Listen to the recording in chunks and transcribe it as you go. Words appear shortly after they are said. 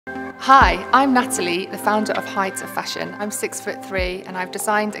Hi, I'm Natalie, the founder of Height of Fashion. I'm 6'3" and I've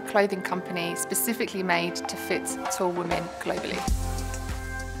designed a clothing company specifically made to fit tall women globally.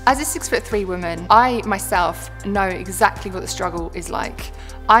 As a 6'3" woman, I myself know exactly what the struggle is like.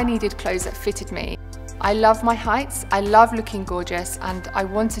 I needed clothes that fitted me. I love my height, I love looking gorgeous, and I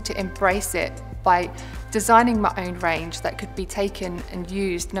wanted to embrace it by designing my own range that could be taken and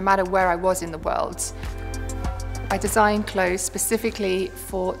used no matter where I was in the world. I design clothes specifically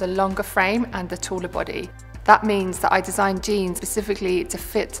for the longer frame and the taller body. That means that I design jeans specifically to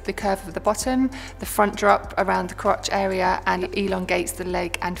fit the curve of the bottom, the front drop around the crotch area, and it elongates the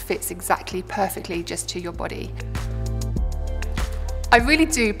leg and fits exactly perfectly just to your body. I really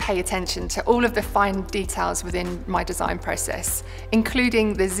do pay attention to all of the fine details within my design process,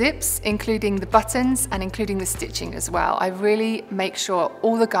 including the zips, including the buttons, and including the stitching as well. I really make sure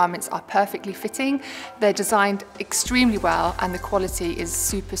all the garments are perfectly fitting, they're designed extremely well, and the quality is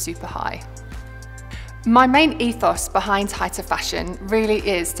super, super high. My main ethos behind Height of Fashion really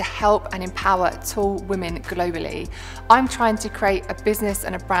is to help and empower tall women globally. I'm trying to create a business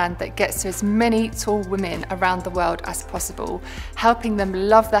and a brand that gets to as many tall women around the world as possible, helping them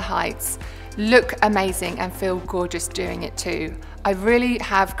love their heights, look amazing and feel gorgeous doing it too. I really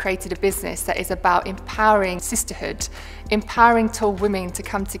have created a business that is about empowering sisterhood, empowering tall women to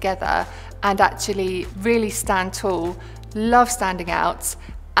come together and actually really stand tall, love standing out,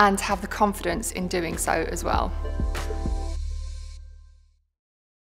 and have the confidence in doing so as well.